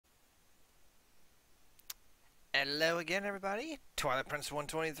Hello again, everybody. Twilight Prince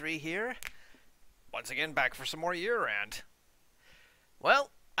 123 here. Once again, back for some more Yuurand.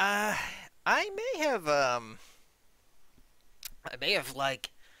 Well, I may have, like,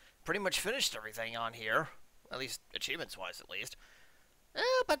 pretty much finished everything on here. At least, achievements-wise, at least.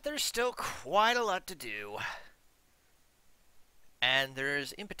 But there's still quite a lot to do. And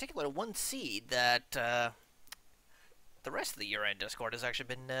there's, in particular, one seed that, the rest of the Yuurand Discord has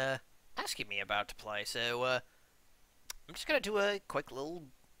actually been, asking me about to play, so, I'm just gonna do a quick little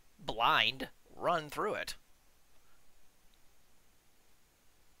blind run through it.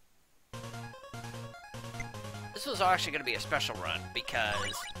 This was actually gonna be a special run,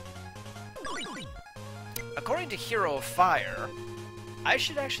 because according to Hero of Fire, I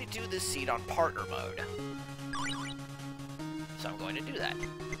should actually do this seed on partner mode. So I'm going to do that.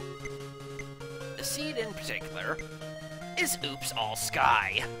 The seed in particular is Oops All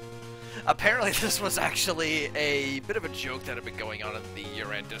Sky. Apparently this was actually a bit of a joke that had been going on in the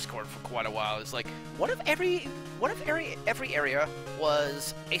Yuurand Discord for quite a while. It's like, what if every area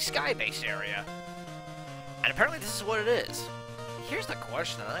was a sky-based area? And apparently this is what it is. Here's the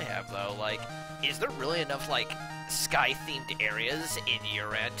question I have, though, like, is there really enough, like, sky-themed areas in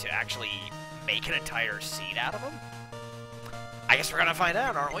Yuurand to actually make an entire seed out of them? I guess we're gonna find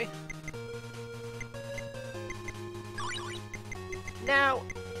out, aren't we? Now,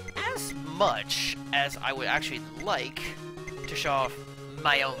 as much as I would actually like to show off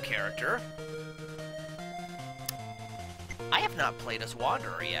my own character, I have not played as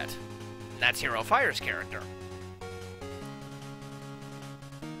Wanderer yet. And that's Hero of Fire's character.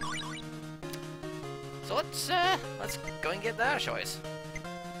 So let's go and get that choice.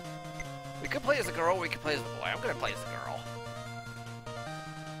 We could play as the girl, we could play as the boy. I'm gonna play as the girl.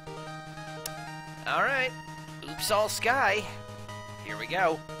 Alright. Oops All Sky. Here we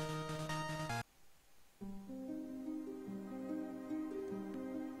go.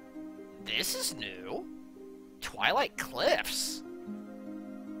 This is new. Twilight Cliffs.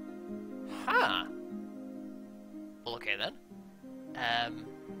 Huh. Well, okay then.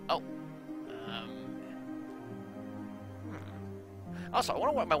 Also, I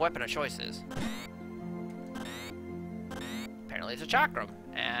wonder what my weapon of choice is. Apparently it's a chakram,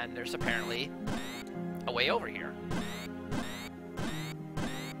 and there's apparently a way over here.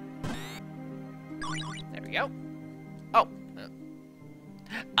 There we go. Oh.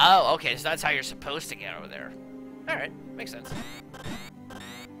 Oh, okay, so that's how you're supposed to get over there. Alright, makes sense.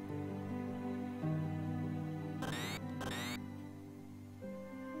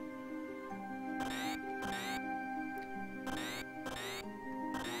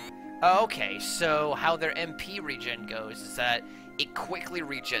 Okay, so how their MP regen goes is that it quickly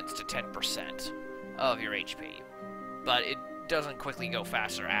regens to 10% of your HP. But it doesn't quickly go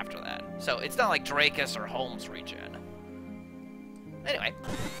faster after that. So it's not like Drakus or Holmes regen. Anyway.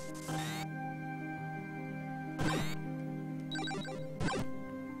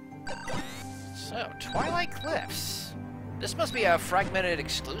 So, Twilight Cliffs. This must be a fragmented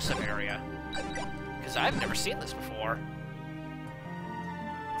exclusive area. Because I've never seen this before.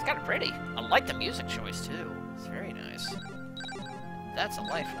 It's kind of pretty. I like the music choice, too. It's very nice. That's a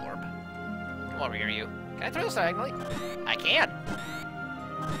life orb. Come over here, you. Can I throw this diagonally? I can!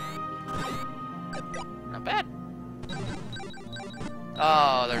 Not bad.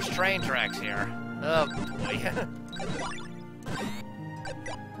 Oh, there's train tracks here. Oh, boy.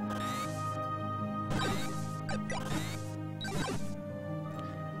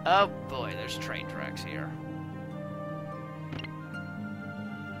 Oh, boy, there's train tracks here.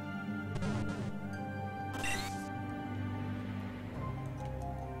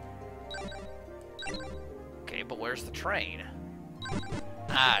 Okay, but where's the train?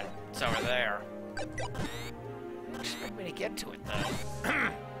 Ah, it's over there. Expect me to get to it, though.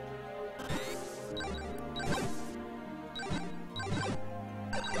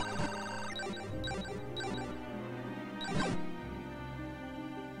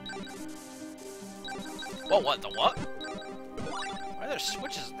 Whoa, what? The what? Why are there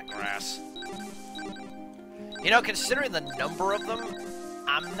switches in the grass? You know, considering the number of them,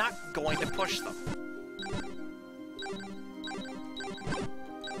 I'm not going to push them.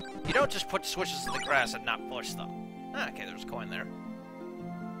 You don't just put switches in the grass and not push them. Ah, okay, there's a coin there.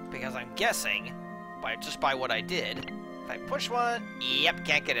 Because I'm guessing, just by what I did, if I push one, yep,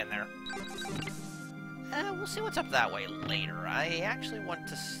 can't get in there. We'll see what's up that way later. I actually want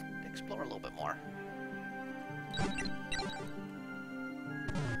to explore a little bit more.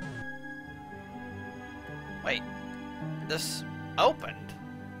 Wait, this opened?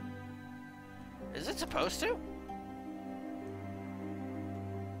 Is it supposed to?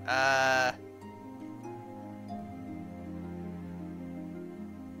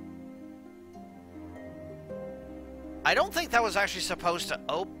 I don't think that was actually supposed to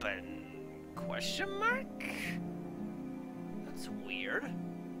open. Question mark? That's weird.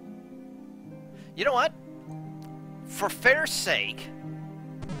 You know what? For fair sake,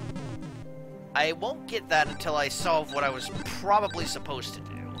 I won't get that until I solve what I was probably supposed to do.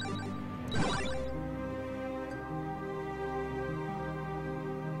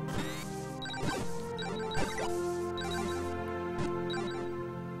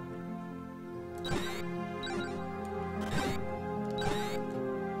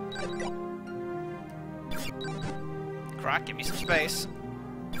 Croc, give me some space.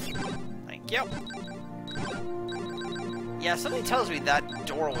 Thank you. Yeah, something tells me that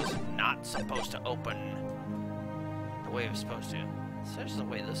door was not supposed to open the way it was supposed to. So there's the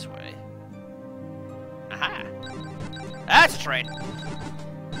way this way. Aha! That's a train!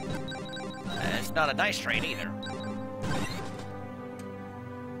 It's not a nice train either.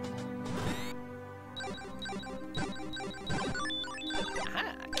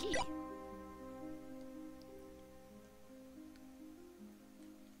 Aha, key.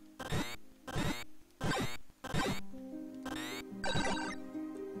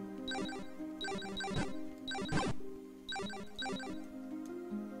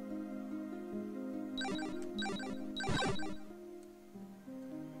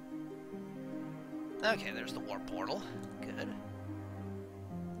 Okay, there's the warp portal. Good.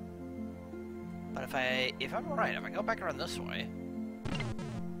 But if I'm right, if I go back around this way.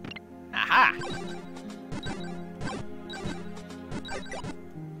 Aha!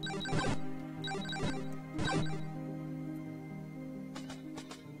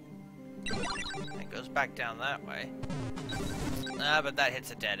 It goes back down that way. Ah, but that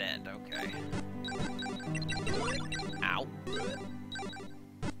hits a dead end, okay. Ow.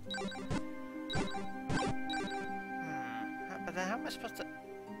 But then how am I supposed to...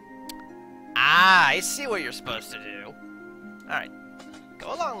 Ah, I see what you're supposed to do. Alright.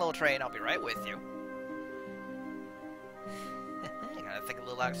 Go along, little train. I'll be right with you. I gotta think a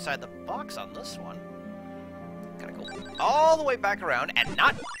little outside the box on this one. Gotta go all the way back around and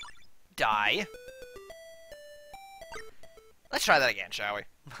not die. Let's try that again, shall we?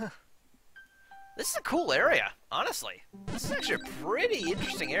 This is a cool area, honestly. This is actually a pretty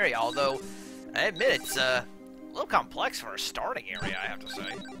interesting area, although I admit it's a little complex for a starting area, I have to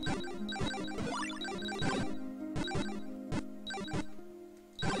say.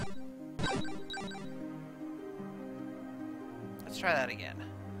 Let's try that again.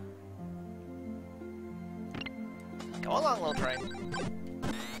 Go along, little train.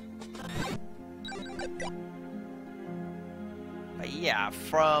 But yeah,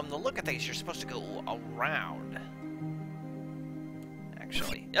 from the look of things, you're supposed to go around.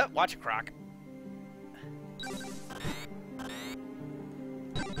 Actually. Yep, watch it, Croc.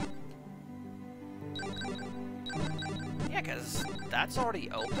 Yeah, because that's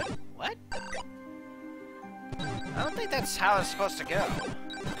already open? What? I don't think that's how it's supposed to go.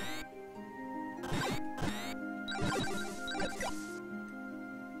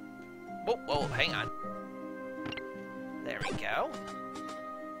 Whoa, whoa, hang on. There we go.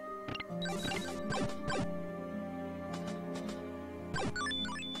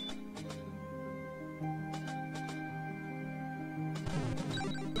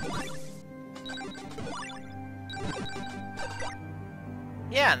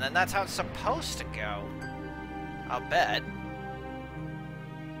 Yeah, and then that's how it's supposed to go. I'll bet.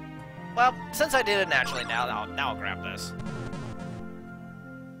 Well, since I did it naturally, now I'll grab this.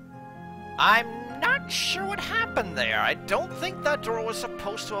 I'm not sure what happened there. I don't think that door was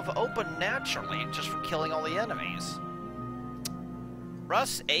supposed to have opened naturally, just for killing all the enemies.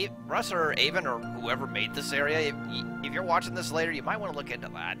 Russ or Avon or whoever made this area, if you're watching this later, you might want to look into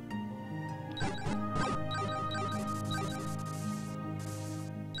that.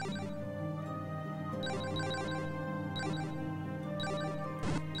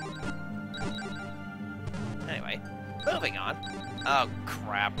 Anyway, moving on. Oh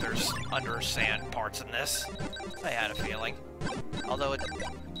crap, there's under sand parts in this. I had a feeling. Although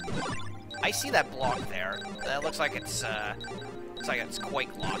I see that block there. That looks like it's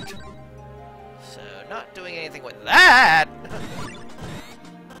quake locked. So not doing anything with that.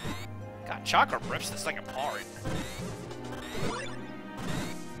 God, Chakra rips this thing apart.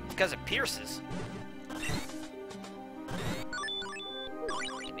 Because it pierces.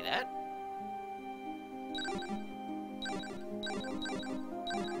 Give me that.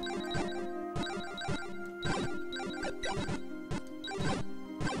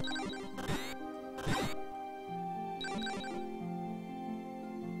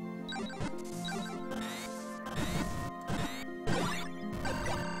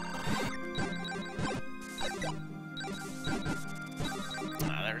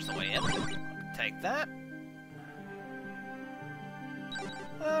 like that.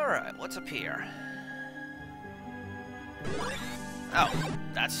 Alright, what's up here? Oh,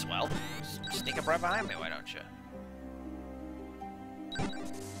 that's swell. Sneak up right behind me, why don't you?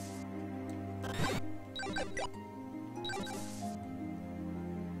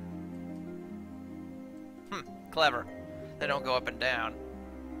 Clever. They don't go up and down.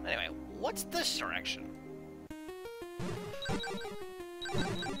 Anyway, what's this direction?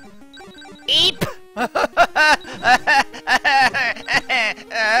 Eep!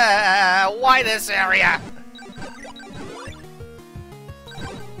 Why this area?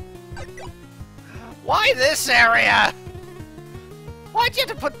 Why this area? Why'd you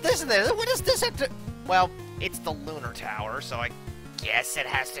have to put this in there? What does this have to... Well, it's the lunar tower, so I guess it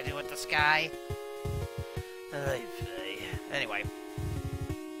has to do with the sky. Anyway.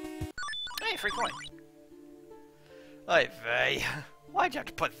 Hey, free coin. Ay vey. Why'd you have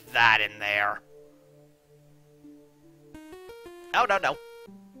to put that in there? Oh, no, no.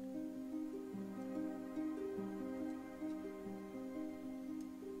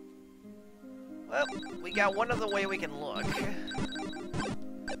 Well, we got one other way we can look.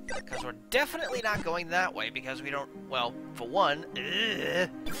 Because we're definitely not going that way because we don't... Well, for one...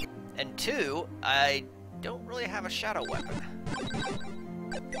 And two, I don't really have a shadow weapon.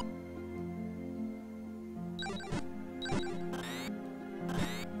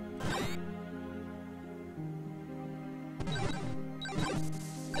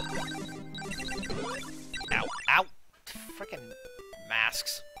 Ow, ow. Frickin'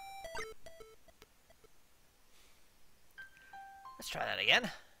 masks. Let's try that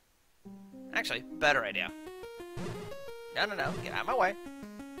again. Actually, better idea. No, no, no. Get out of my way.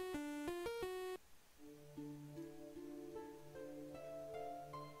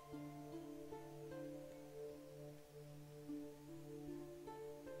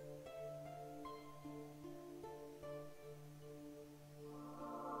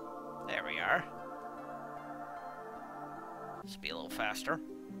 There we are. Let's be a little faster.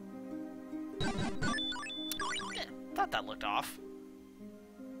 Thought that looked off.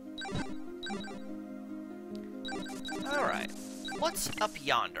 Alright. What's up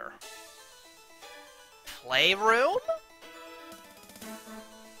yonder? Playroom?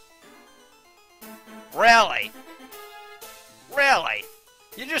 Really? Really?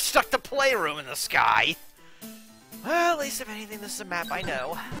 You just stuck the playroom in the sky? Well, at least if anything, this is a map I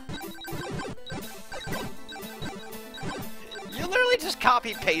know. You literally just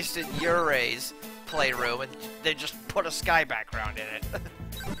copy-pasted Yuurand's playroom and then just put a sky background in it.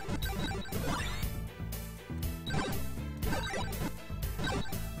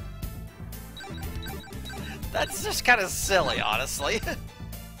 That's just kind of silly, honestly.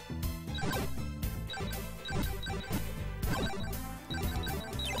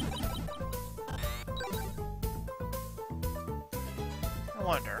 I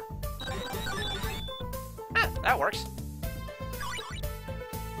wonder. Ah, that works.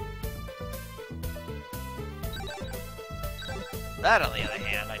 That, on the other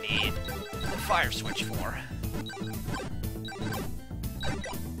hand, I need a fire switch for.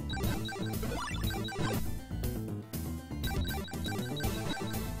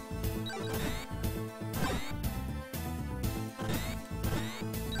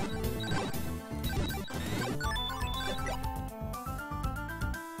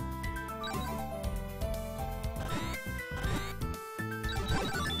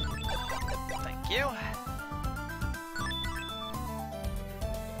 Thank you.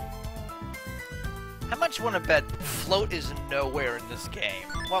 How much you want to bet float is nowhere in this game?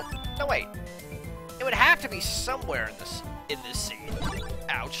 Well, no wait. It would have to be somewhere in this scene.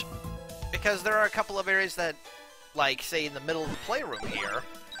 Ouch. Because there are a couple of areas that, like, say in the middle of the playroom here,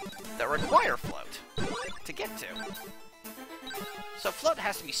 that require float to get to. So float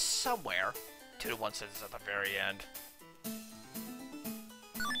has to be somewhere. 2 to 1 says at the very end.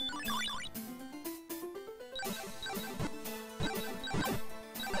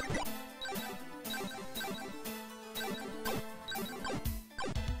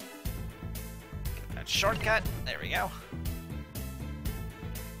 Shortcut. There we go.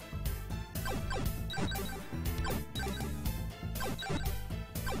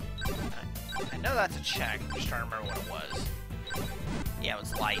 I know that's a check. I'm just trying to remember what it was. Yeah, it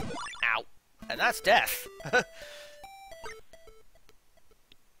was light. Ow. And that's death.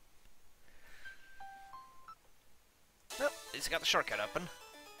 Oh, he's got the shortcut open.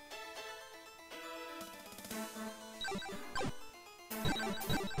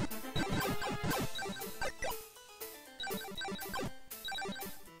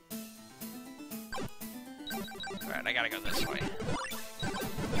 Alright, I gotta go this way.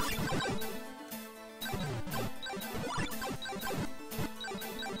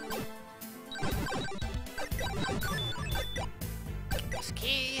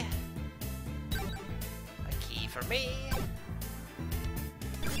 me.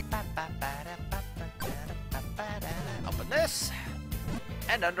 Open this,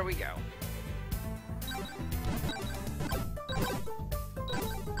 and under we go.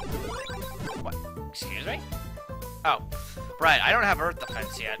 What? Excuse me? Oh, right, I don't have Earth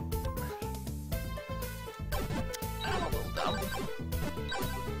Defense yet. I'm a little dumb.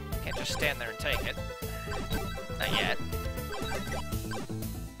 Can't just stand there and take it. Not yet.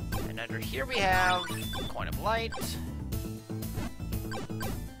 And under here we have Coin of Light.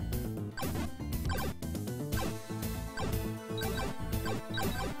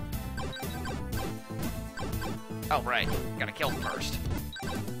 Oh, right. Gotta kill him first.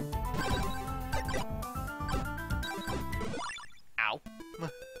 Ow.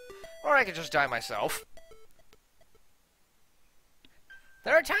 Or I could just die myself.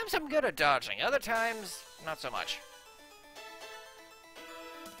 There are times I'm good at dodging, other times, not so much.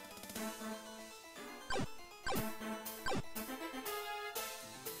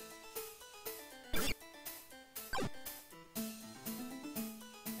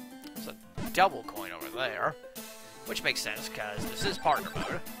 There's a double coin over there. Which makes sense, because this is partner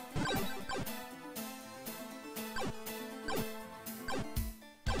mode.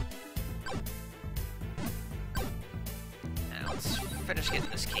 Now, let's finish getting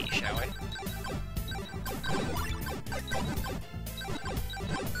this key, shall we?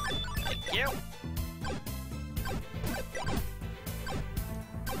 Thank you.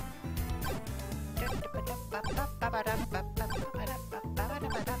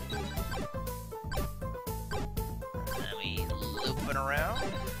 Looping around.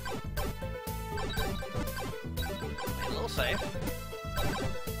 A little safe.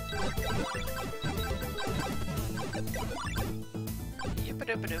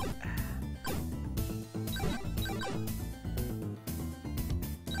 Yip-a-doop-a-doop.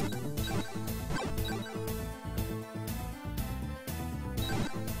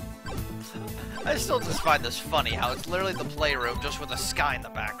 I still just find this funny, how it's literally the playroom just with a sky in the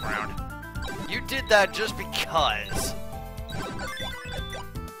background. You did that just because.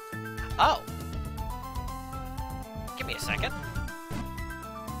 Oh. Give me a second.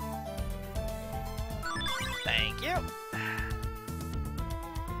 Thank you.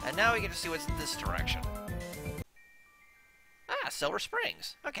 And now we get to see what's in this direction. Ah, Silver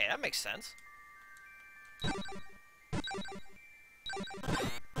Springs. Okay, that makes sense.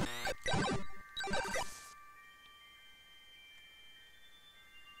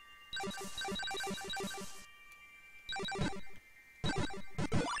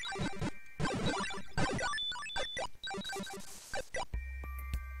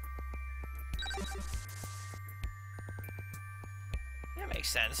 That makes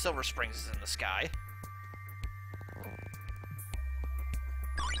sense. Silver Springs is in the sky.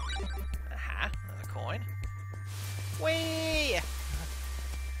 Aha, another coin. Whee!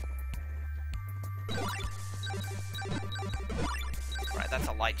 Right, that's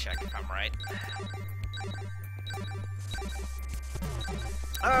a light check if I'm right.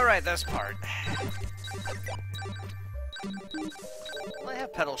 Alright, this part. Well, I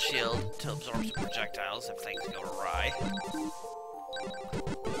have Pedal Shield to absorb some projectiles if things go awry.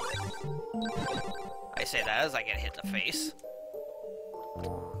 I say that as I get hit in the face.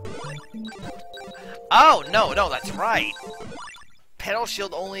 Oh, no, that's right. Pedal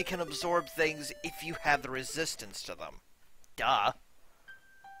Shield only can absorb things if you have the resistance to them. Duh.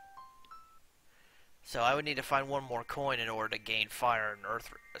 So I would need to find one more coin in order to gain fire and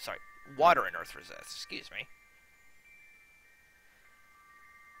earth... Sorry, water and earth resist. Excuse me.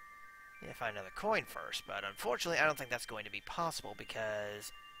 Need to find another coin first, but unfortunately I don't think that's going to be possible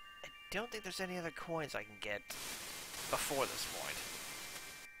because I don't think there's any other coins I can get before this point.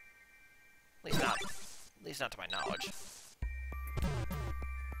 At least not to my knowledge.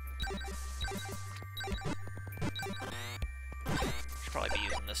 Should probably be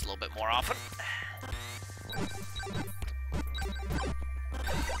using this a little bit more often.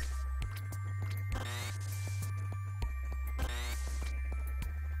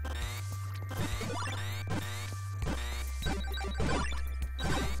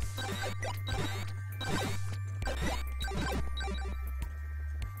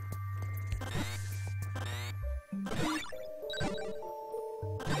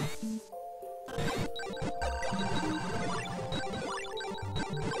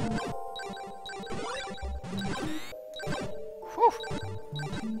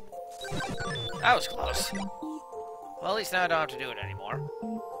 That was close. Well, at least now I don't have to do it anymore.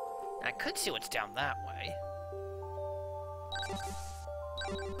 I could see what's down that way.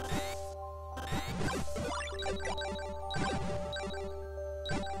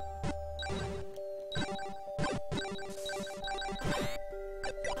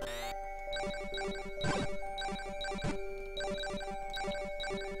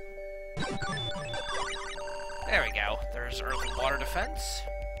 There we go. There's earth and water defense.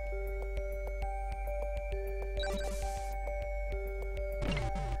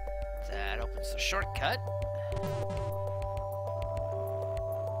 That opens the shortcut.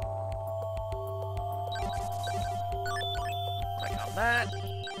 Click on that.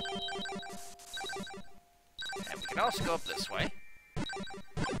 And we can also go up this way.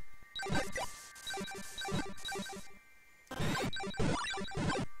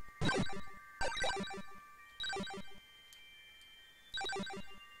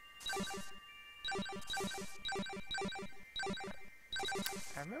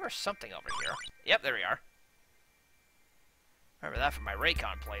 I remember something over here. Yep, there we are. Remember that from my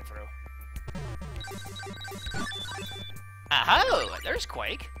Raycon playthrough. Aha! There's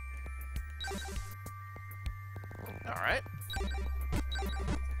Quake. Alright.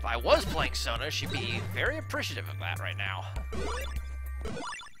 If I was playing Sona, she'd be very appreciative of that right now.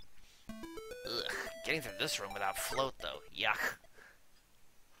 Ugh. Getting through this room without float, though. Yuck.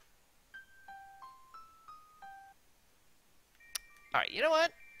 Alright, you know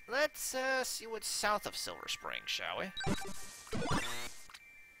what? Let's see what's south of Silver Spring, shall we?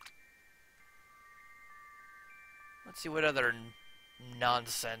 Let's see what other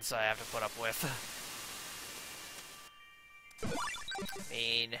nonsense I have to put up with. I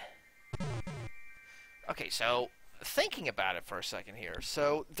mean... Okay, so, thinking about it for a second here.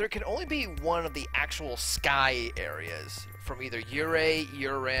 So, there can only be one of the actual sky areas from either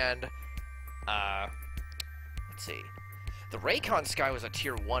Yuurand, let's see. The Raycon Sky was a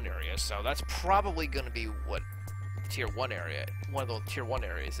Tier 1 area, so that's probably going to be what Tier 1 area, one of the Tier 1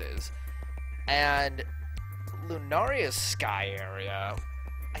 areas is. And Lunaria's Sky area,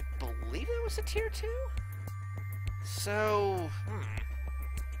 I believe it was a Tier 2? So,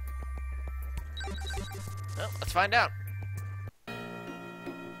 Well, let's find out.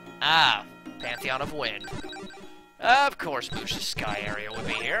 Ah, Pantheon of Wind. Of course, Moosh's Sky area would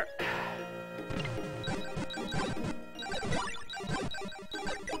be here.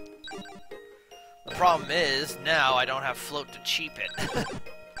 The problem is, now I don't have float to cheap it.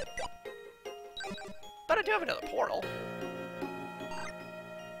 But I do have another portal.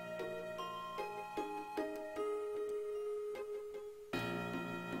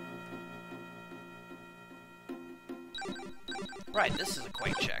 Right, this is a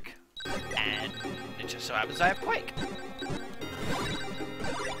Quake check. And it just so happens I have Quake.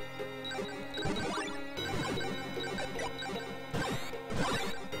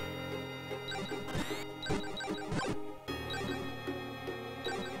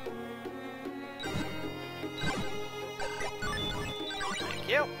 Thank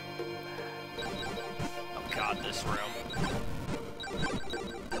you. Oh god, this room.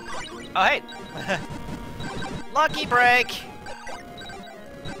 Oh hey! Lucky break!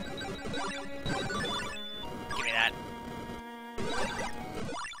 Give me that.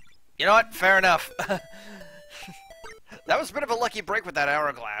 You know what? Fair enough. That was a bit of a lucky break with that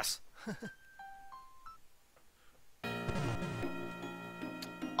hourglass.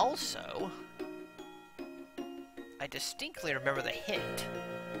 Also, I distinctly remember the hint.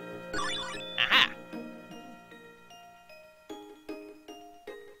 Aha!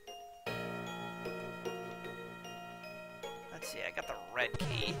 Let's see, I got the red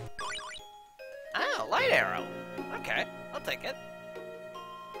key. Oh, light arrow. Okay, I'll take it.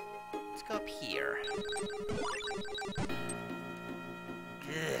 Let's go up here.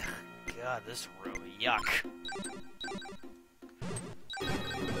 Ugh, God, this room, yuck.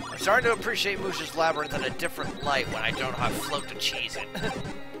 I'm starting to appreciate Moosh's Labyrinth in a different light when I don't have float to cheese it.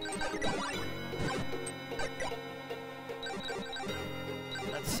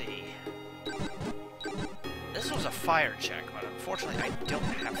 Let's see. This was a fire check, but unfortunately I don't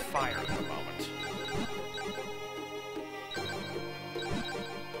have fire at the moment.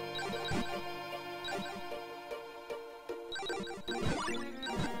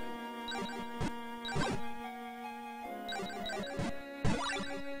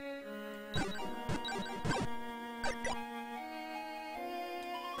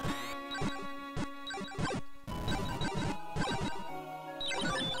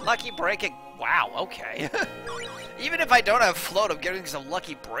 Lucky break. Wow, okay. Even if I don't have float, I'm getting some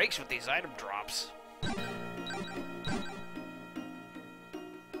lucky breaks with these item drops.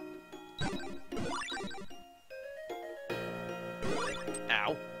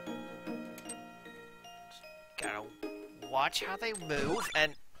 Ow. Just gotta watch how they move,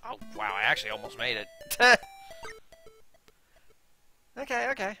 and... Oh, wow, I actually almost made it.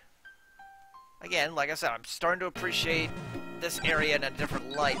 Okay. Again, like I said, I'm starting to appreciate this area in a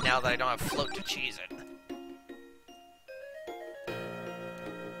different light now that I don't have float to cheese it.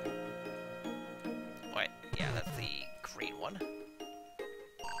 Wait, yeah, that's green one.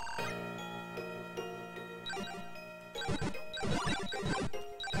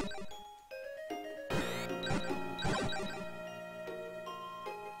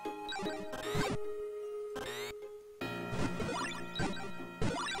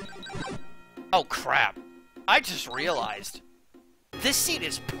 Oh crap, I just realized. This seed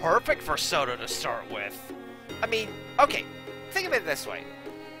is perfect for Soda to start with. I mean, okay, think of it this way.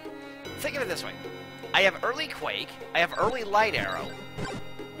 Think of it this way. I have early Quake, I have early Light Arrow.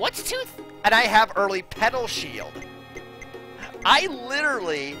 What's Tooth? And I have early Pedal Shield. I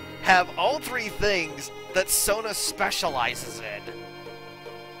literally have all three things that Sona specializes in.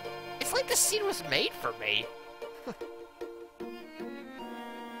 It's like the seed was made for me.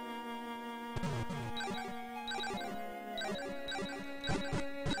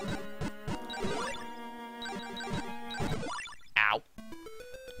 Ow.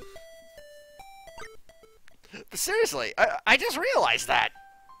 But seriously, I just realized that.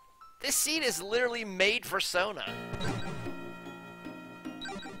 This seed is literally made for Sona.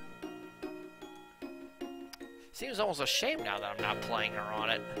 Seems almost a shame now that I'm not playing her on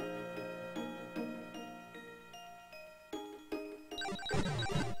it.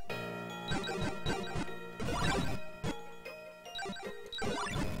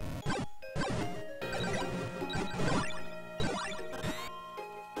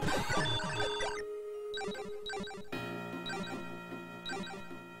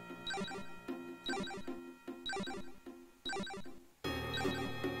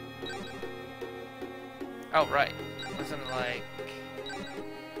 Oh, right. Wasn't it like...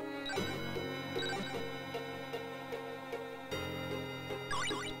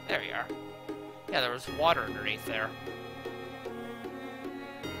 There you are. Yeah, there was water underneath there.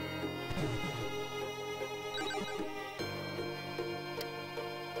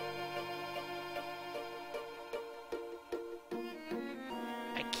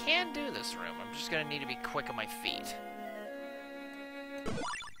 I can do this room. I'm just gonna need to be quick on my feet.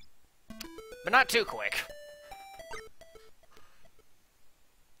 But not too quick.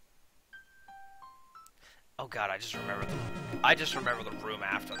 Oh god, I just remember the room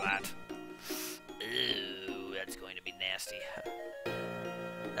after that. Ooh, that's going to be nasty.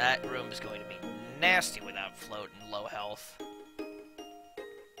 That room is going to be nasty without float and low health.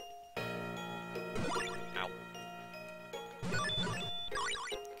 Ow.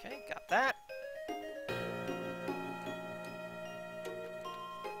 Okay, got that.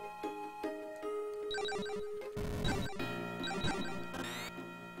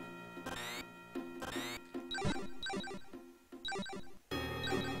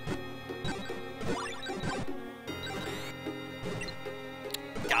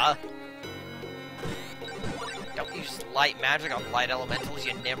 Don't use light magic on light elementals,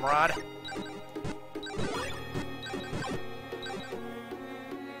 you Nimrod.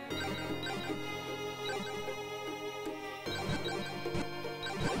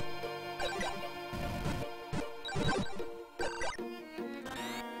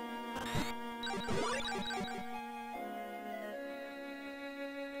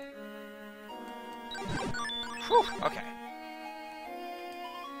 Whew, okay.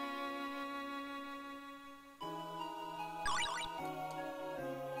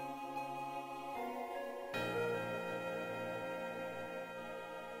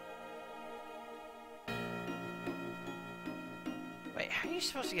 Wait, how are you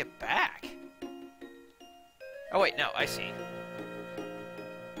supposed to get back? Oh wait, no, I see.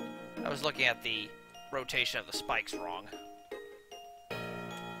 I was looking at the rotation of the spikes wrong.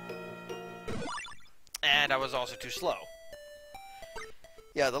 And I was also too slow.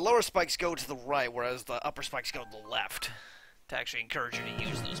 Yeah, the lower spikes go to the right, whereas the upper spikes go to the left, to actually encourage you to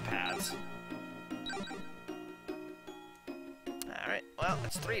use those paths. Alright, well,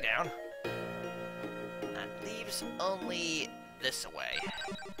 that's 3 down. That leaves only this away.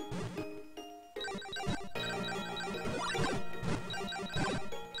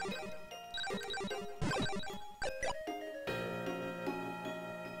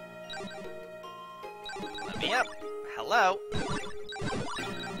 Let me up. Hello.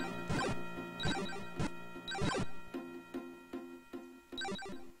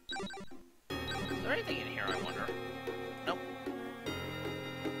 Is there anything in here, I wonder? Nope.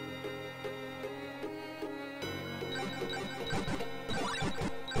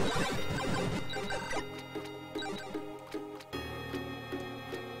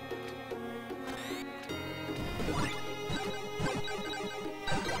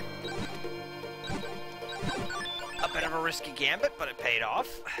 A bit of a risky gambit, but it paid off.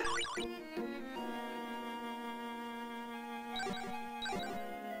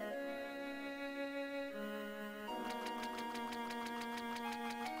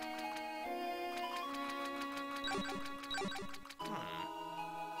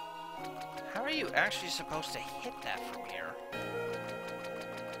 How are you actually supposed to hit that from here?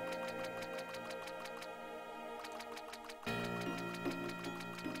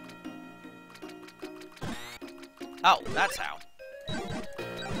 Oh, that's how.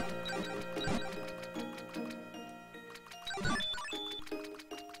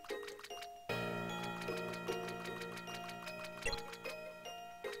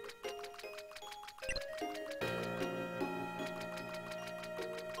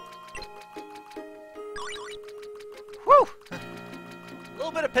 Whew! A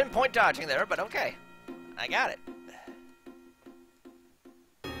little bit of pinpoint dodging there, but okay. I got it.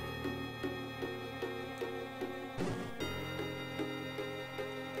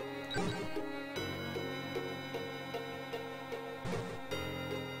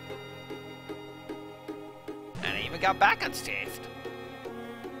 And I even got back unscathed.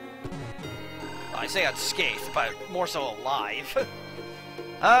 Well, I say unscathed, but more so alive.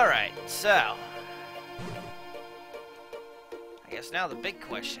 Alright, so... I guess now the big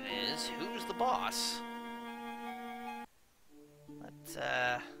question is, who's the boss? Let's,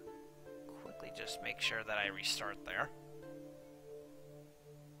 quickly just make sure that I restart there.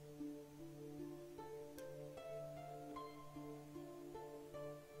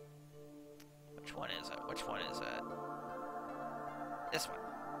 Which one is it? Which one is it? This one.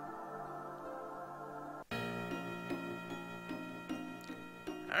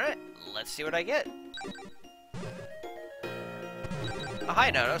 Alright, let's see what I get. Oh,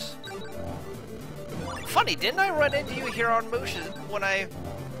 hi, Notice. Funny, didn't I run into you here on Moosh's when I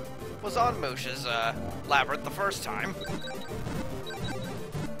was on Moosh's labyrinth the first time?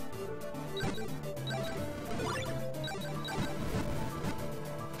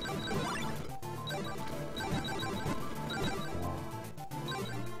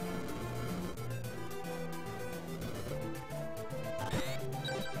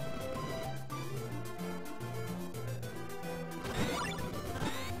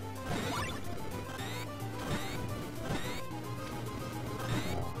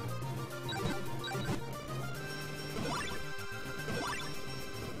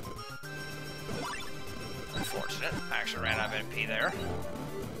 Unfortunate. I actually ran out of MP there.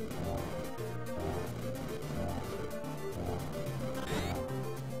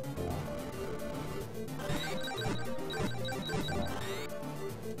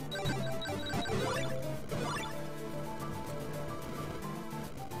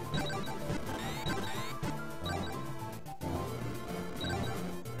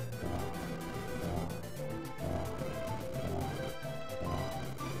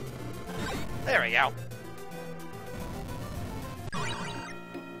 There we go.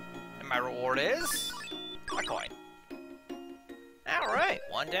 And my reward is a coin. Alright,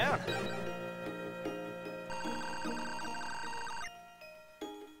 one down.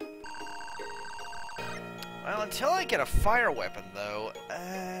 Well, until I get a fire weapon, though,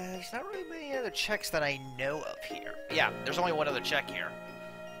 there's not really many other checks that I know of here. Yeah, there's only one other check here.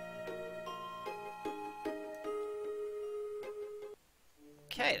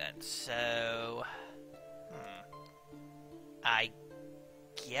 Okay, then, so... I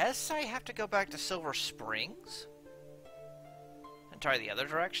guess I have to go back to Silver Springs? And try the other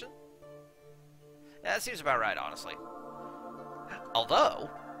direction? Yeah, that seems about right, honestly. Although,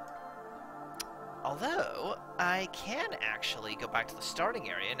 I can actually go back to the starting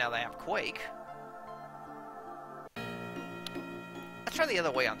area now that I have Quake. Let's try the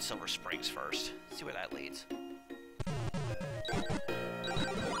other way on Silver Springs first. See where that leads.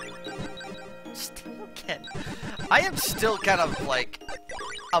 I am still kind of, like,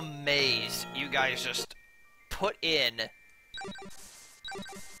 amazed you guys just put in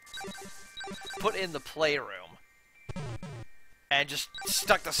the playroom and just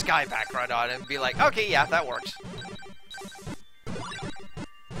stuck the sky back right on it and be like, okay, yeah, that works.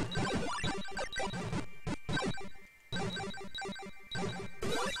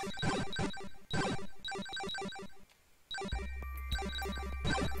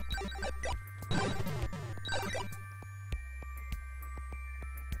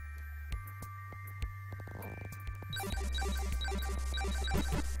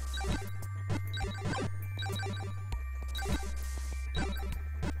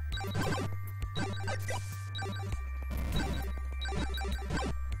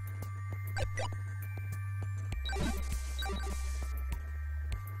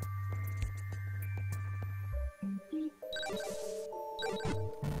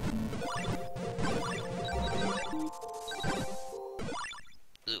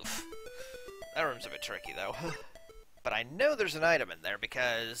 Oof. That room's a bit tricky, though. But I know there's an item in there,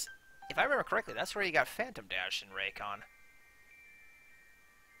 because, if I remember correctly, that's where you got Phantom Dash in Raycon.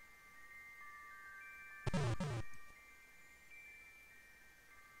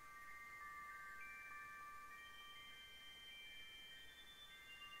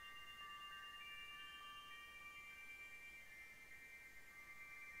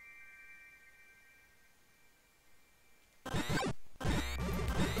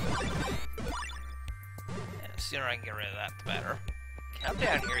 sooner I can get rid of that, the better. Come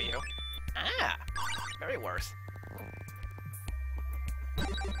down here, you. Ah! Very worse.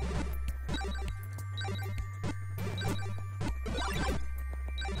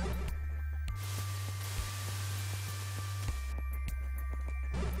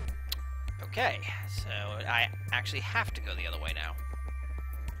 Okay, so I actually have to go the other way now.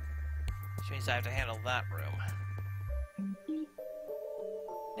 Which means I have to handle that room.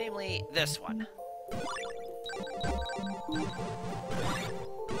 Namely, this one.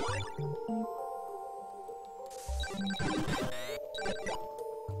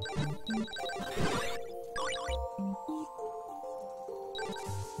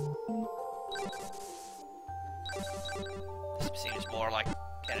 This seems more like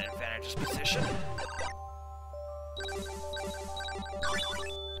an advantageous position.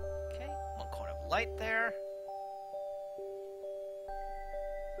 Okay, one coin of light there.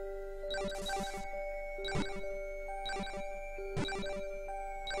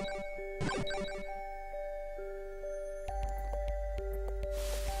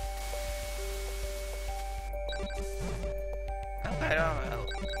 I don't know.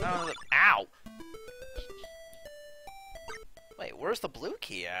 Ow! Wait, where's the blue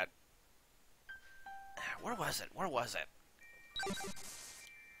key at? Where was it? Where was it?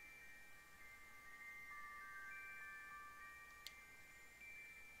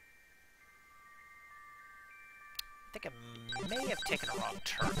 I think I may have taken a wrong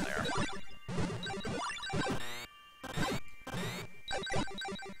turn there.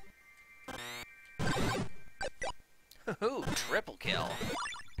 Ooh, triple kill.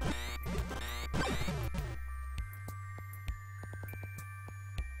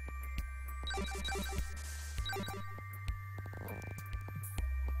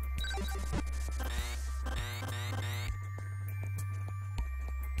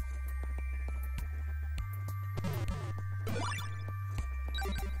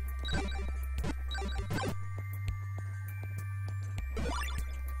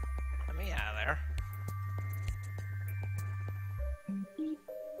 Let me out of there.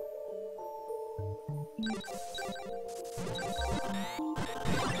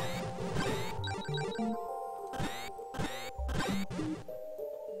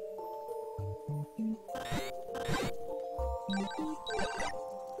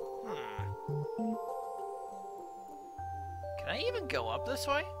 Can I even go up this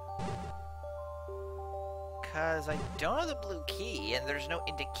way? Because I don't have the blue key, and there's no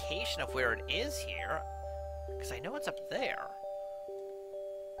indication of where it is here. Because I know it's up there.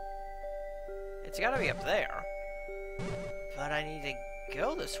 It's gotta be up there. But I need to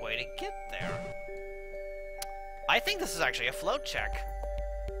go this way to get there. I think this is actually a float check.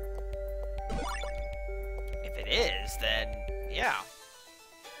 If it is, then yeah.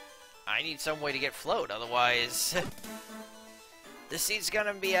 I need some way to get float, otherwise this seed's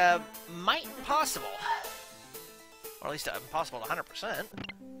gonna be a might impossible. Or at least impossible to 100%.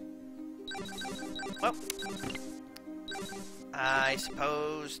 Well, I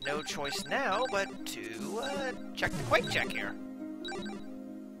suppose no choice now but to check the quake check here.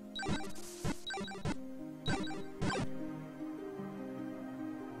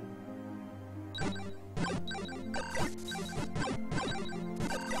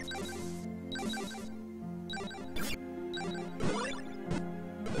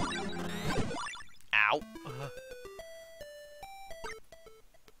 Ow.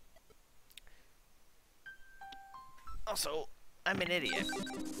 Also, I'm an idiot.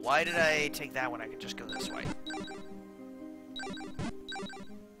 Why did I take that when I could just go this way?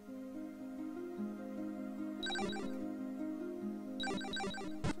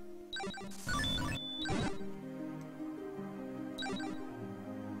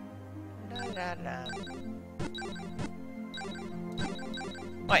 Da, da, da.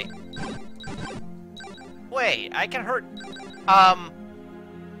 Wait. Wait, I can hurt...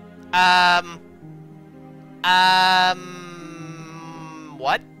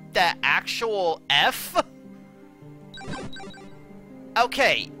 What the actual F?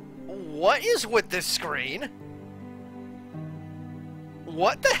 Okay, what is with this screen?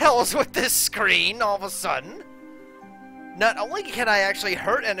 What the hell is with this screen all of a sudden? Not only can I actually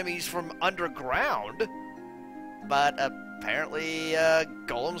hurt enemies from underground, but apparently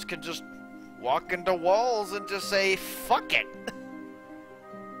golems can just walk into walls and just say, fuck it.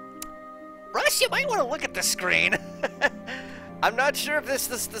 Russ, you might want to look at the screen. I'm not sure if this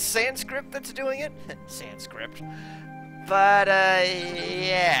is the Sanskrit that's doing it. Sanskrit. But,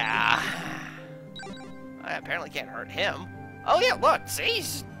 yeah. I apparently can't hurt him. Oh, yeah, look, see?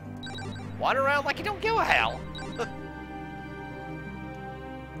 He's wandering around like he don't give a hell.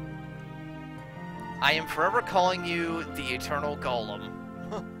 I am forever calling you the Eternal Golem.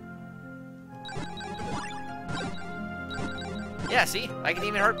 Yeah, see? I can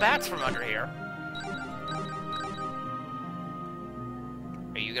even hurt bats from under here.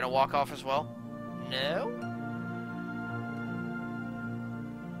 Are you gonna walk off as well? No?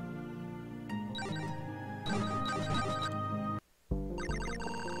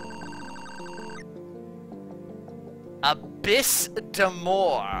 Abyss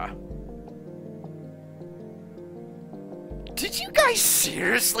d'Amour. Did you guys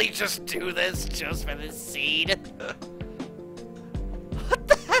seriously just do this just for this scene? What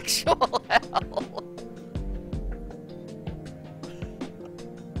the actual hell?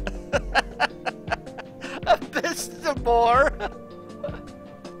 Abyss d'Amour.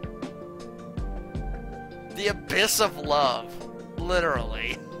 The abyss of love.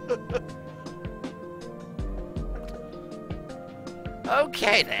 Literally.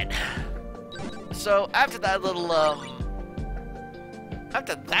 Okay, then. So, after that little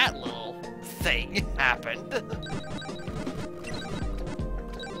thing happened...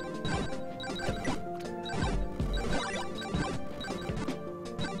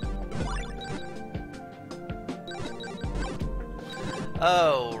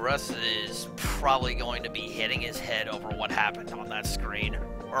 Oh, Russ is probably going to be hitting his head over what happened on that screen.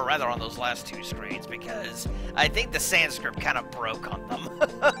 Or rather, on those last two screens, because I think the Sanskrit kind of broke on them.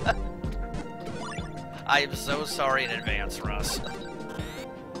 I am so sorry in advance, Russ.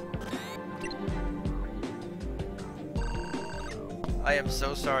 I am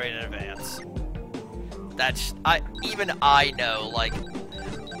so sorry in advance. That's... even I know, like...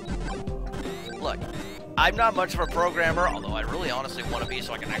 Look, I'm not much of a programmer, although I really honestly want to be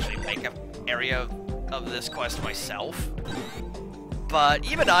so I can actually make an area of this quest myself. But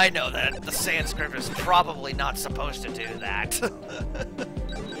even I know that the Sanskrit is probably not supposed to do that.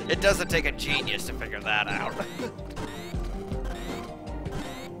 It doesn't take a genius to figure that out.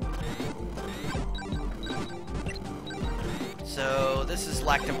 So, this is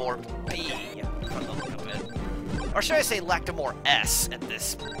Lactimore B, from the look of it. Or should I say Lactimore S at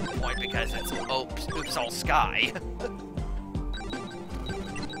this point, because it's Oops All Sky.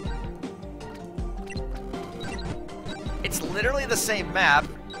 It's literally the same map,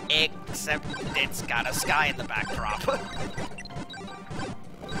 except it's got a sky in the backdrop.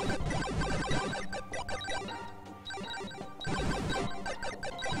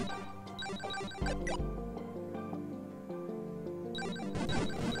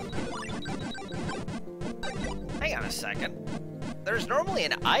 Hang on a second. There's normally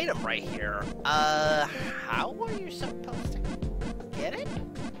an item right here. How are you supposed to get it?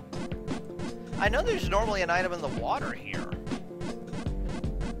 I know there's normally an item in the water here.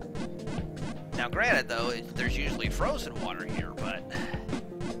 Now, granted, though, there's usually frozen water here, but...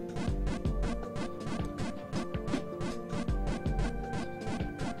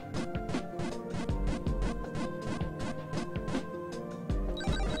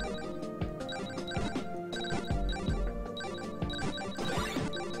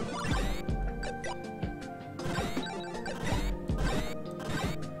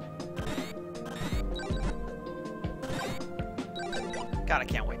 God, I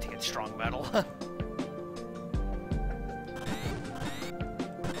can't wait to get strong metal.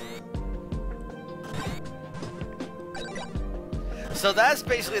 So that's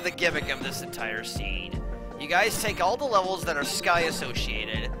basically the gimmick of this entire scene. You guys take all the levels that are sky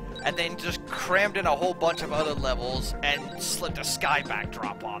associated, and then just crammed in a whole bunch of other levels and slipped a sky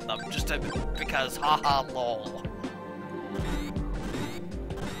backdrop on them, just to, because haha lol.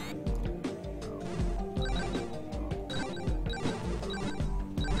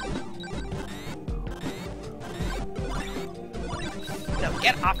 No,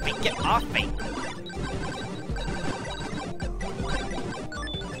 get off me, get off me!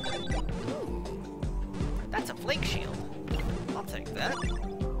 That's a flake shield. I'll take that.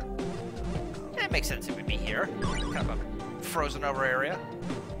 Yeah, it makes sense it would be here. Kind of a frozen over area.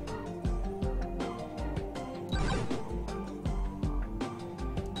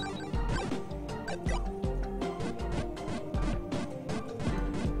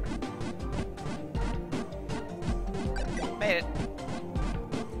 Made it.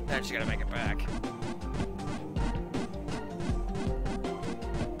 Now just gotta make it back.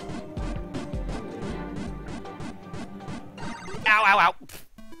 Ow, ow, ow!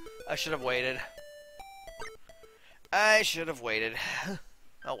 I should have waited. I should have waited.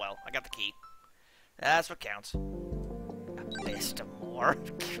 Oh well, I got the key. That's what counts. Abyss d'Amour.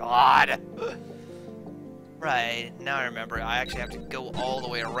 God! Right, now I remember, I actually have to go all the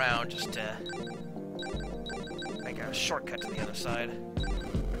way around just to make a shortcut to the other side.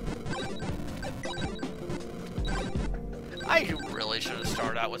 I really should have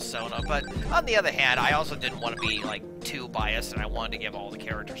started out with Sona, but on the other hand, I also didn't want to be, like, too biased, and I wanted to give all the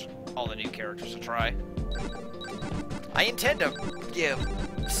new characters a try. I intend to give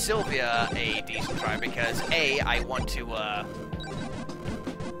Sylvia a decent try because, I want to,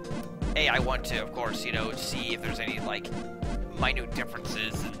 of course, you know, see if there's any, like, minute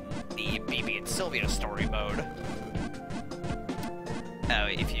differences in the BB and Sylvia story mode.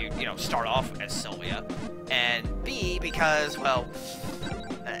 If you, you know, start off as Sylvia. And B, because, well,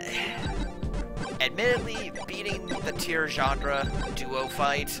 admittedly, beating the tier genre duo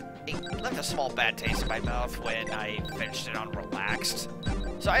fight, it left a small bad taste in my mouth when I finished it on Relaxed.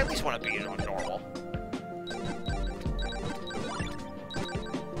 So I at least want to beat it on normal.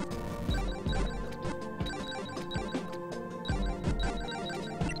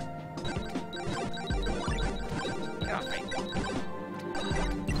 Get off me.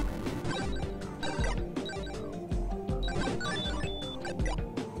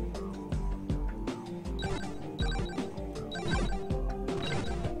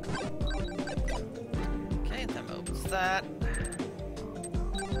 Okay, that opens that.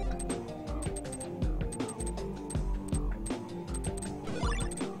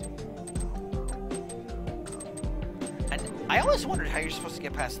 I always wondered how you're supposed to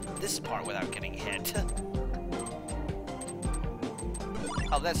get past this part without getting hit.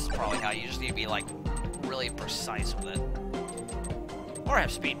 Oh, that's probably how you just need to be, like, really precise with it. Or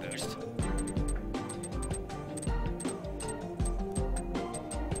have speed boost.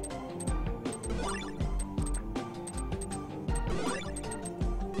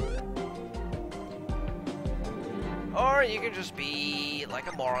 Or you can just be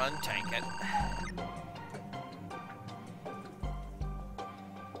like a moron, tank it.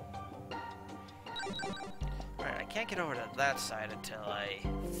 Alright, I can't get over to that side until I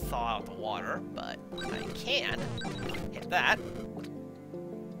thaw out the water, but I can hit that.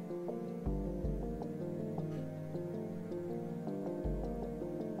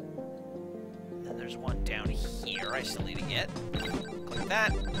 Then there's one down here I still need to get. Click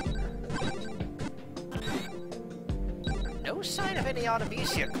that. No sign of any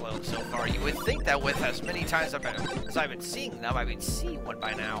Artemisia clones so far. You would think that with as many times as I've been seeing them, I would see one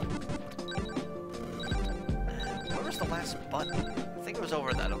by now. Where was the last button? I think it was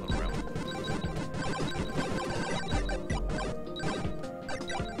over that other room.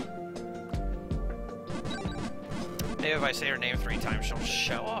 Maybe if I say her name 3 times, she'll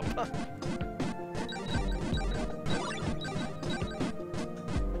show up.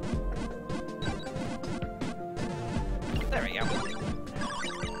 There we go.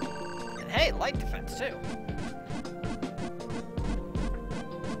 And hey, light defense too.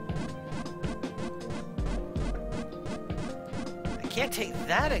 I can't take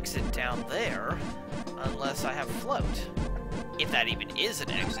that exit down there unless I have float. If that even is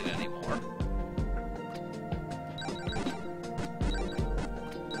an exit anymore.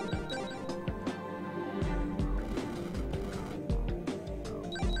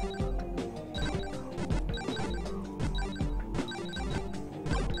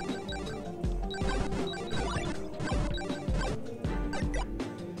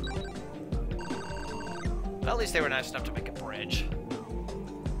 Well, at least they were nice enough to make a bridge.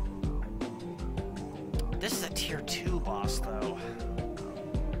 This is a tier 2 boss, though.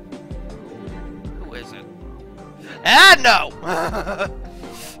 Who is it? Ah, no!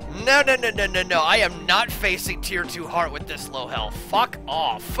 No. I am not facing tier 2 heart with this low health. Fuck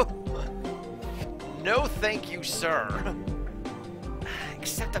off. No thank you, sir.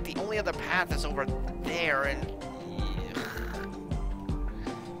 Except that the only other path is over there, and...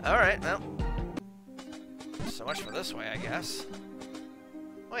 Alright, well. So much for this way, I guess.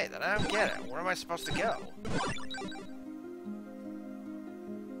 Wait, then I don't get it. Where am I supposed to go?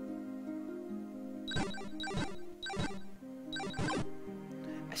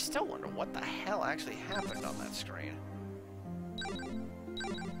 I still wonder what the hell actually happened on that screen.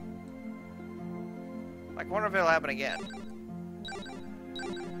 Like, I wonder if it'll happen again.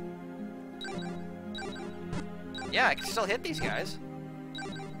 Yeah, I can still hit these guys.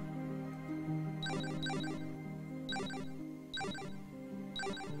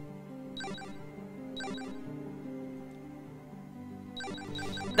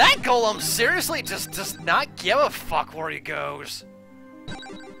 That golem seriously just does not give a fuck where he goes.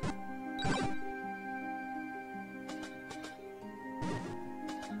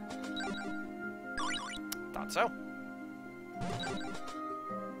 Thought so.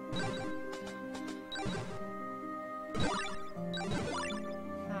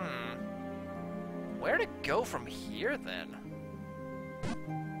 Where to go from here, then?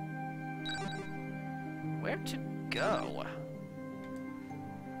 Where to go?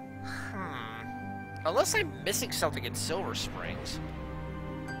 Unless I'm missing something in Silver Springs.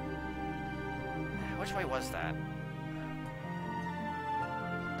 Which way was that?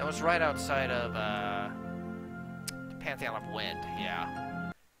 That was right outside of, the Pantheon of Wind,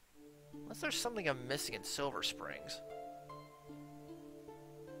 yeah. Unless there's something I'm missing in Silver Springs.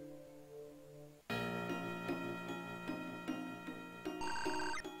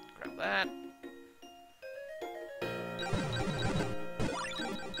 Grab that.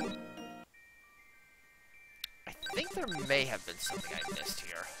 I think there may have been something I missed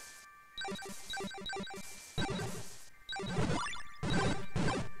here.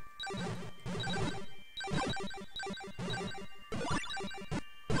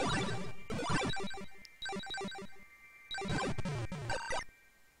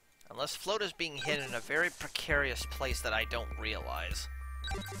 Unless Float is being hidden in a very precarious place that I don't realize.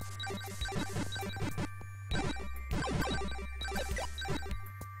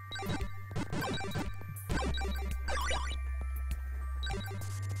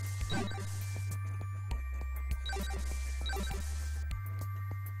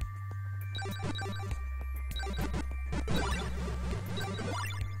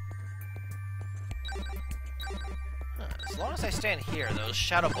 As long as I stand here, those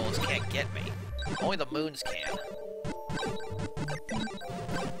shadow bullets can't get me. Only the moons can.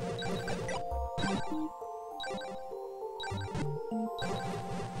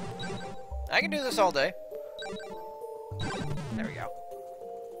 I can do this all day. There we go.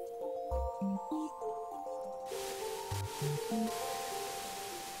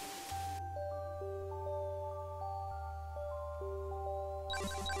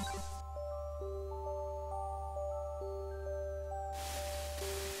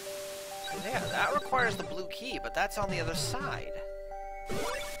 Yeah, that requires the blue key, but that's on the other side.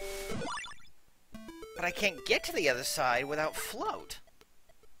 But I can't get to the other side without Float.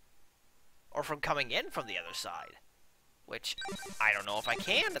 Or from coming in from the other side. Which, I don't know if I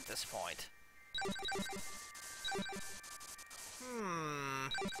can at this point.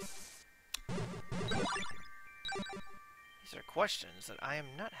 These are questions that I am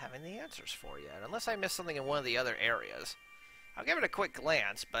not having the answers for yet, unless I missed something in one of the other areas. I'll give it a quick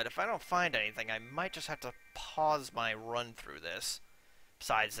glance, but if I don't find anything, I might just have to pause my run through this.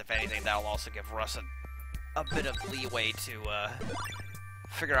 Besides, if anything, that'll also give Russ a bit of leeway to,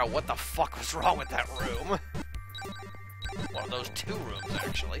 figure out what the fuck was wrong with that room. One of those two rooms,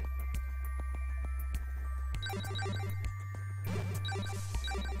 actually.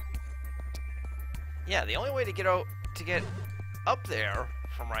 Yeah, the only way to get up there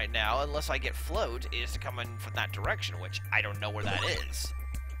from right now, unless I get Float, is to come in from that direction, which I don't know where that is.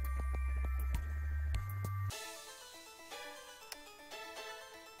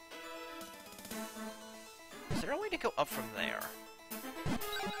 Is there a way to go up from there?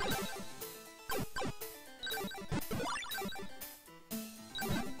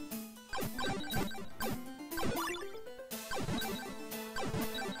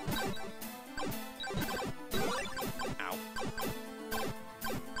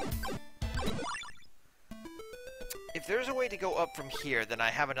 If there's a way to go up from here, then I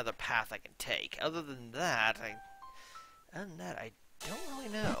have another path I can take. Other than that, I don't really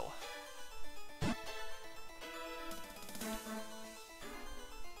know.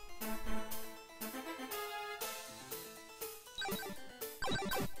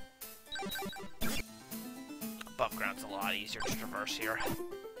 Above ground's a lot easier to traverse here.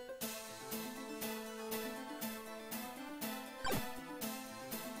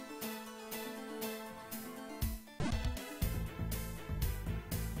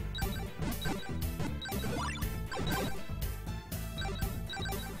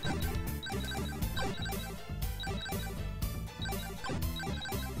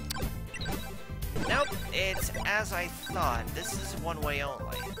 Nope, it's as I thought. This is one way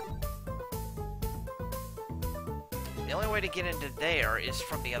only. The only way to get into there is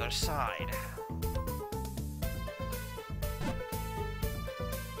from the other side.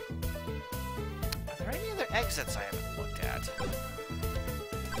 Are there any other exits I haven't looked at?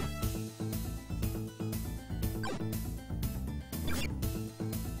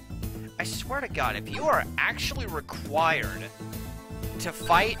 I swear to God, if you are actually required to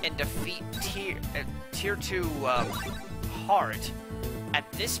fight and defeat Tier 2 Heart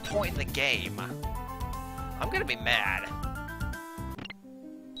at this point in the game, I'm gonna be mad.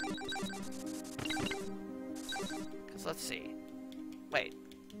 Cause let's see. Wait.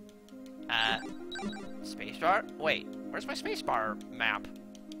 Spacebar? Wait, where's my spacebar map?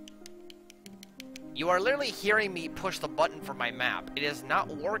 You are literally hearing me push the button for my map. It is not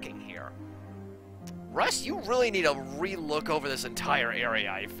working here. Russ, you really need to re-look over this entire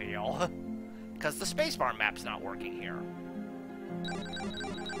area, I feel. because the spacebar map's not working here.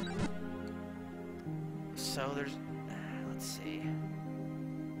 So there's... let's see.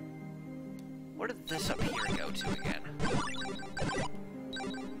 Where did this up here go to again?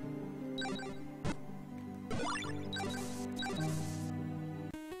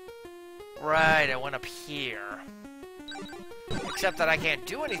 Right, I went up here. Except that I can't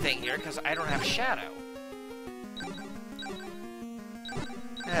do anything here because I don't have Shadow.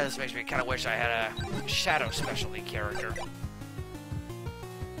 This makes me kind of wish I had a Shadow specialty character.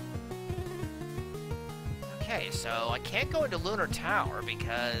 Okay, so I can't go into Lunar Tower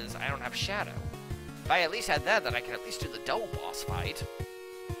because I don't have Shadow. If I at least had that, then I could at least do the double boss fight.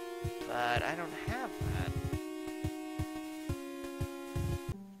 But I don't have that.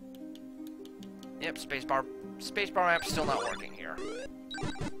 Yep, spacebar map's still not working here.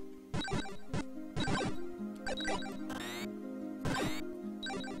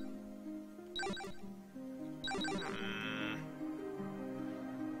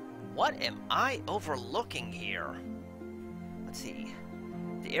 What am I overlooking here? Let's see.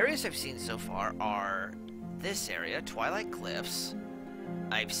 The areas I've seen so far are this area, Twilight Cliffs.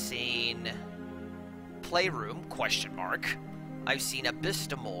 I've seen Playroom, question mark. I've seen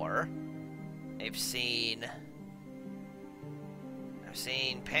Abystamore. I've seen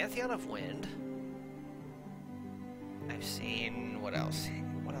Pantheon of Wind. I've seen... what else?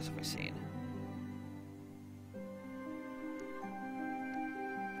 What else have I seen?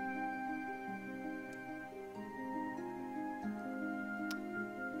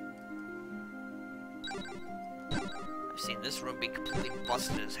 I've seen this room be completely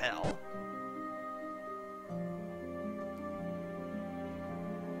busted as hell.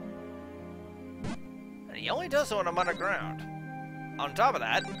 And he only does so when I'm underground. On top of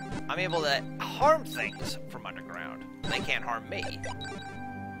that, I'm able to harm things from underground. They can't harm me.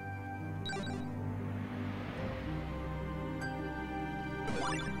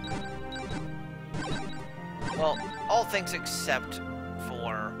 Well, all things except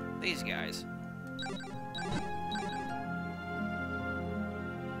for these guys.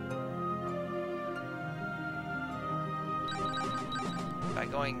 By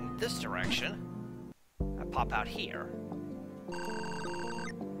going this direction, I pop out here.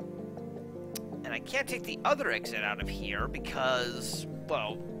 And I can't take the other exit out of here because,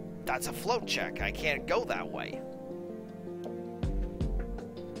 well, that's a float check. I can't go that way.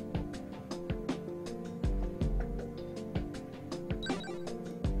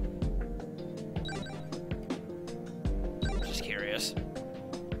 Just curious.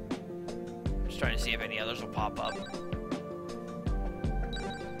 Just trying to see if any others will pop up.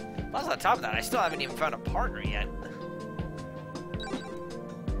 Plus, on top of that, I still haven't even found a partner yet.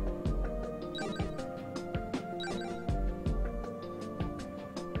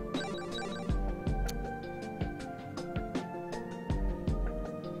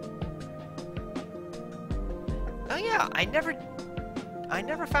 Oh yeah, I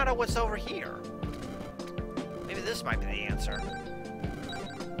never found out what's over here. Maybe this might be the answer.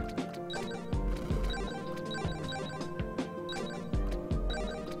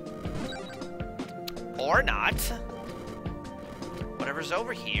 Or not. Whatever's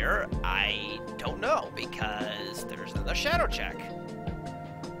over here, I don't know, because there's another shadow check.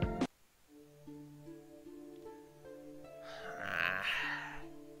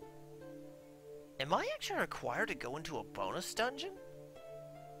 Am I actually required to go into a bonus dungeon?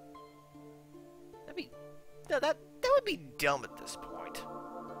 That would be dumb at this point.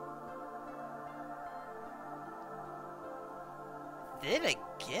 Then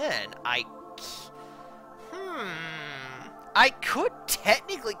again, I could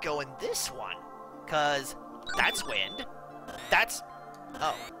technically go in this one, cause that's wind.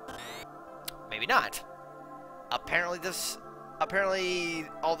 Oh, maybe not. Apparently,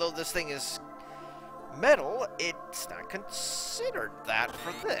 although this thing is metal, it's not considered that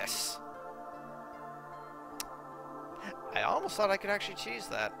for this. I almost thought I could actually choose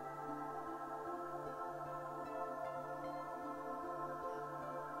that.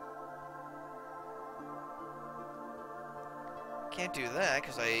 Can't do that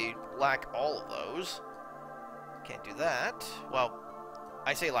because I lack all of those. Can't do that. Well,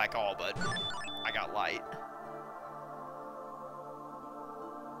 I say lack all, but I got light.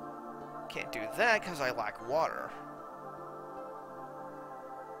 Can't do that because I lack water.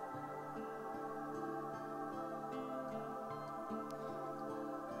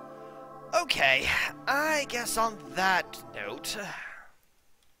 Okay, I guess on that note...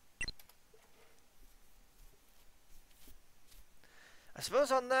 I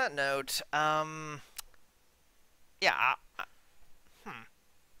suppose on that note, yeah,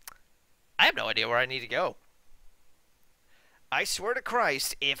 I have no idea where I need to go. I swear to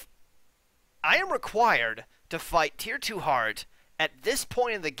Christ, if I am required to fight Tier 2 hard at this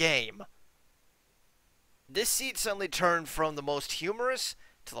point in the game, this seed suddenly turned from the most humorous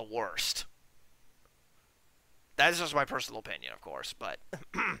to the worst. That is just my personal opinion, of course, but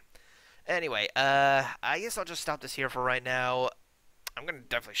anyway, I guess I'll just stop this here for right now. I'm gonna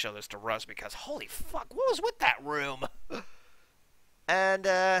definitely show this to Russ because holy fuck, what was with that room? And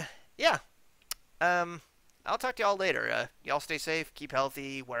yeah, I'll talk to y'all later. Y'all stay safe, keep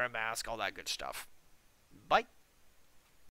healthy, wear a mask, all that good stuff.